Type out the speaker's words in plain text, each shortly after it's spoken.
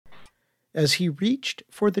As he reached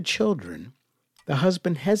for the children, the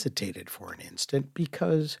husband hesitated for an instant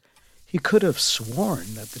because he could have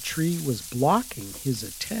sworn that the tree was blocking his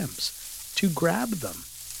attempts to grab them.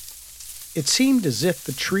 It seemed as if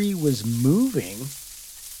the tree was moving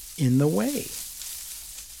in the way.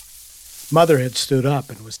 Mother had stood up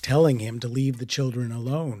and was telling him to leave the children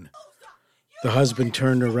alone. The husband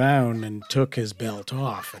turned around and took his belt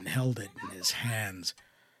off and held it in his hands.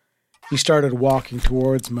 He started walking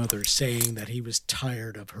towards Mother, saying that he was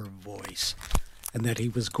tired of her voice and that he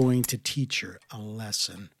was going to teach her a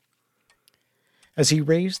lesson. As he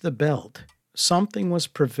raised the belt, something was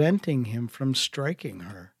preventing him from striking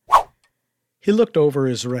her. He looked over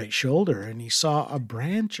his right shoulder and he saw a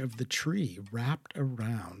branch of the tree wrapped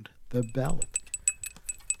around the belt.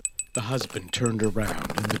 The husband turned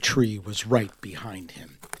around and the tree was right behind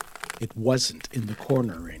him. It wasn't in the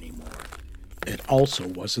corner anymore. It also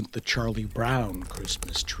wasn't the Charlie Brown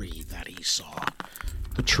Christmas tree that he saw.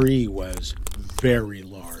 The tree was very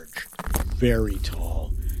large, very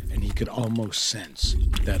tall, and he could almost sense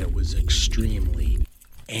that it was extremely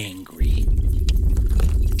angry.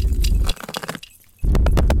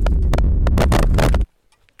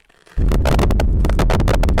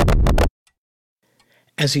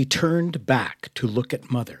 As he turned back to look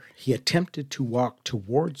at Mother, he attempted to walk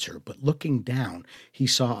towards her, but looking down, he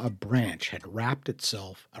saw a branch had wrapped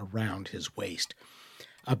itself around his waist.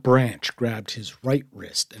 A branch grabbed his right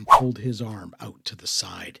wrist and pulled his arm out to the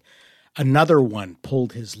side. Another one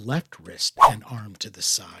pulled his left wrist and arm to the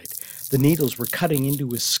side. The needles were cutting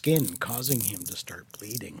into his skin, causing him to start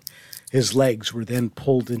bleeding. His legs were then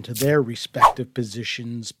pulled into their respective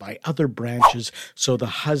positions by other branches, so the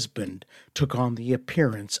husband took on the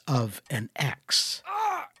appearance of an X.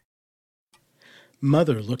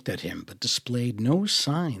 Mother looked at him, but displayed no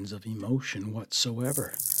signs of emotion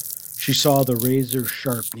whatsoever. She saw the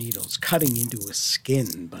razor-sharp needles cutting into his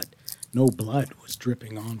skin, but no blood was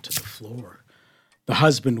dripping onto the floor. The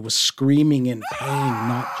husband was screaming in pain,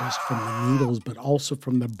 not just from the needles, but also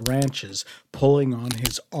from the branches pulling on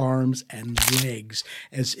his arms and legs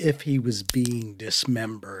as if he was being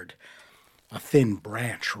dismembered. A thin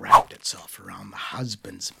branch wrapped itself around the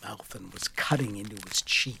husband's mouth and was cutting into his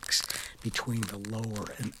cheeks between the lower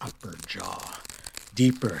and upper jaw.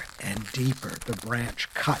 Deeper and deeper, the branch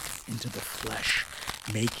cut into the flesh,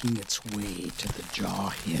 making its way to the jaw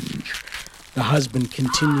hinge. The husband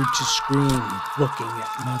continued to scream, looking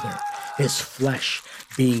at Mother, his flesh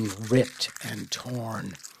being ripped and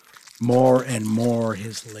torn. More and more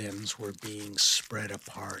his limbs were being spread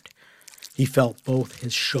apart. He felt both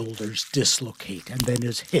his shoulders dislocate and then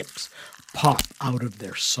his hips pop out of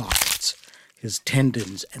their sockets, his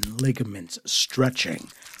tendons and ligaments stretching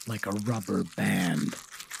like a rubber band.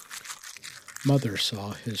 Mother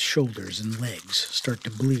saw his shoulders and legs start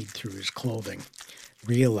to bleed through his clothing,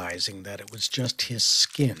 realizing that it was just his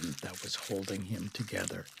skin that was holding him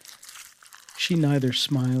together. She neither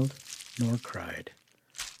smiled nor cried.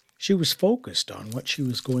 She was focused on what she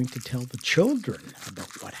was going to tell the children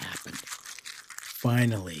about what happened.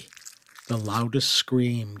 Finally, the loudest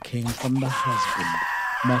scream came from the husband,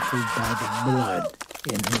 muffled by the blood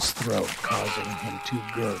in his throat, causing him to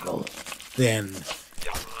gurgle. Then,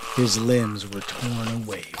 his limbs were torn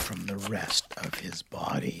away from the rest of his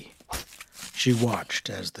body. She watched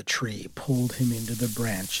as the tree pulled him into the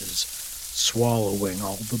branches, swallowing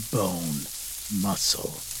all the bone,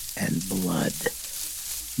 muscle, and blood.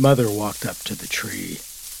 Mother walked up to the tree.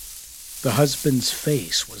 The husband's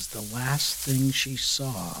face was the last thing she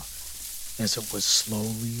saw as it was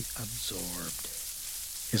slowly absorbed,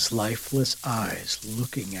 his lifeless eyes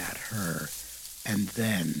looking at her and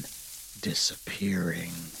then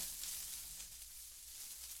disappearing.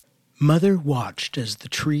 Mother watched as the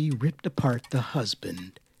tree ripped apart the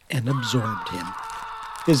husband and absorbed him.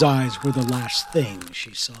 His eyes were the last thing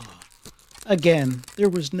she saw. Again, there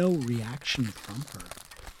was no reaction from her.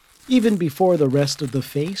 Even before the rest of the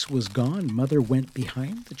face was gone, Mother went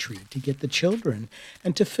behind the tree to get the children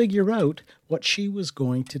and to figure out what she was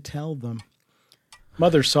going to tell them.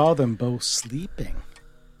 Mother saw them both sleeping.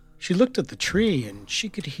 She looked at the tree and she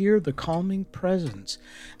could hear the calming presence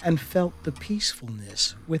and felt the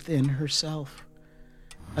peacefulness within herself.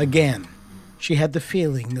 Again, she had the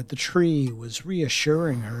feeling that the tree was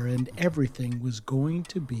reassuring her and everything was going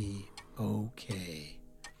to be okay.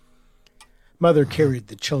 Mother carried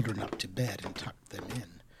the children up to bed and tucked them in.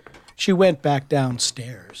 She went back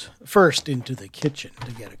downstairs, first into the kitchen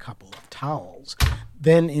to get a couple of towels,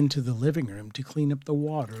 then into the living room to clean up the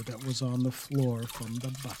water that was on the floor from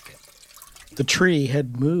the bucket. The tree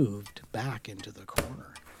had moved back into the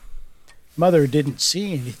corner. Mother didn't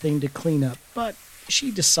see anything to clean up, but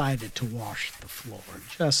she decided to wash the floor,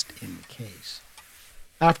 just in case.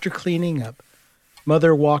 After cleaning up,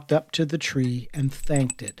 Mother walked up to the tree and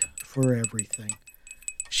thanked it for everything.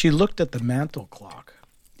 She looked at the mantel clock.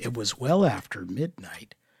 It was well after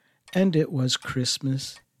midnight, and it was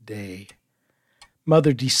Christmas Day.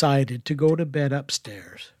 Mother decided to go to bed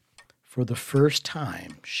upstairs. For the first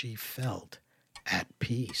time, she felt at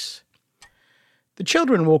peace. The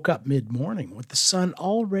children woke up mid-morning with the sun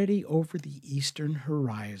already over the eastern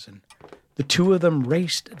horizon. The two of them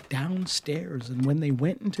raced downstairs, and when they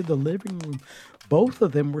went into the living room, both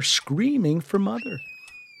of them were screaming for Mother.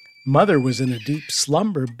 Mother was in a deep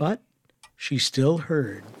slumber, but she still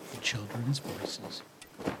heard the children's voices.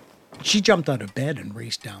 She jumped out of bed and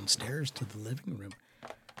raced downstairs to the living room.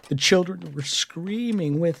 The children were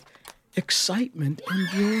screaming with excitement and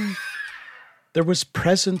joy. There was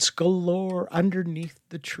presents galore underneath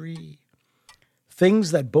the tree.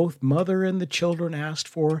 Things that both Mother and the children asked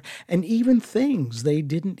for, and even things they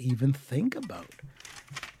didn't even think about.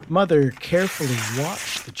 Mother carefully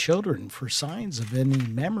watched the children for signs of any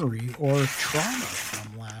memory or trauma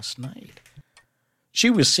from last night. She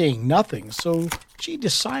was seeing nothing, so she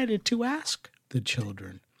decided to ask the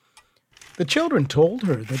children. The children told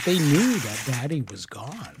her that they knew that Daddy was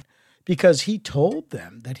gone, because he told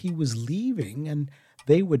them that he was leaving and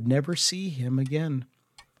they would never see him again.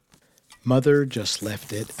 Mother just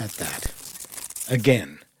left it at that.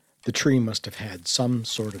 Again, the tree must have had some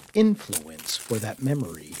sort of influence for that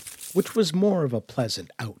memory, which was more of a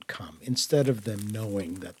pleasant outcome instead of them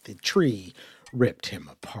knowing that the tree ripped him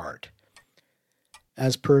apart.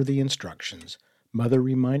 As per the instructions, Mother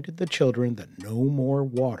reminded the children that no more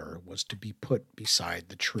water was to be put beside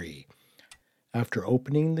the tree. After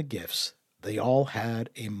opening the gifts, they all had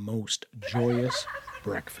a most joyous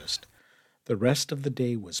breakfast. The rest of the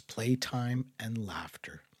day was playtime and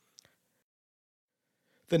laughter.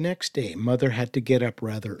 The next day, Mother had to get up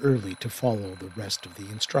rather early to follow the rest of the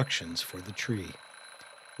instructions for the tree.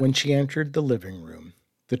 When she entered the living room,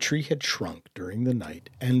 the tree had shrunk during the night,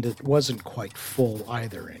 and it wasn't quite full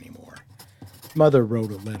either anymore. Mother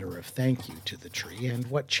wrote a letter of thank you to the tree and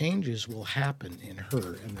what changes will happen in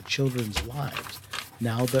her and the children's lives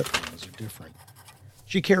now that things are different.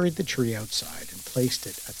 She carried the tree outside and placed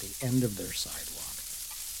it at the end of their sidewalk.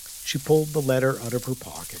 She pulled the letter out of her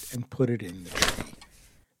pocket and put it in the tree.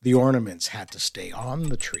 The ornaments had to stay on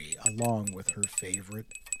the tree along with her favorite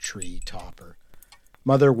tree topper.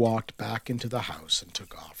 Mother walked back into the house and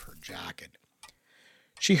took off her jacket.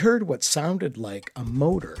 She heard what sounded like a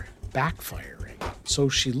motor backfiring, so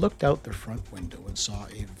she looked out the front window and saw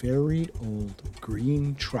a very old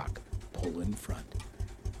green truck pull in front.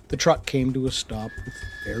 The truck came to a stop with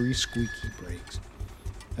very squeaky brakes.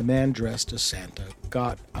 A man dressed as Santa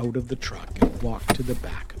got out of the truck and walked to the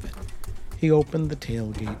back of it. He opened the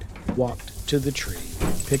tailgate, walked to the tree,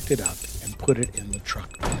 picked it up, and put it in the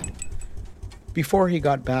truck bed. Before he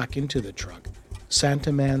got back into the truck,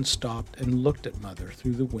 Santa Man stopped and looked at Mother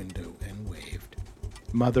through the window and waved.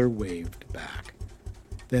 Mother waved back.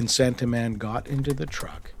 Then Santa Man got into the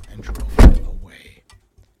truck and drove away.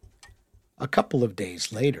 A couple of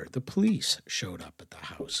days later, the police showed up at the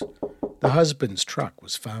house. The husband's truck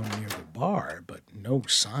was found near the bar, but no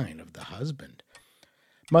sign of the husband.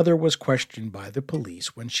 Mother was questioned by the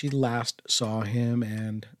police when she last saw him,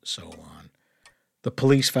 and so on. The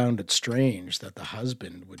police found it strange that the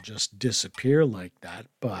husband would just disappear like that,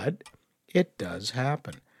 but it does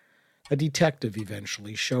happen. A detective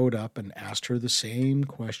eventually showed up and asked her the same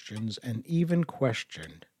questions and even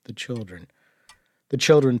questioned the children. The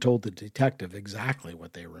children told the detective exactly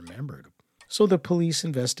what they remembered, so the police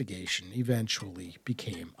investigation eventually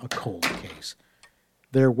became a cold case.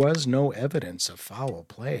 There was no evidence of foul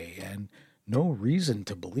play and no reason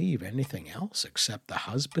to believe anything else except the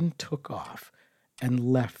husband took off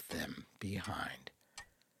and left them behind.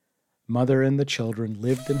 Mother and the children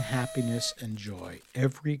lived in happiness and joy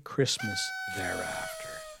every Christmas thereafter.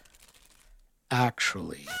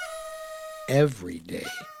 Actually, every day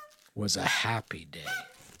was a happy day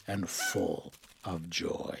and full of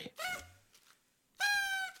joy.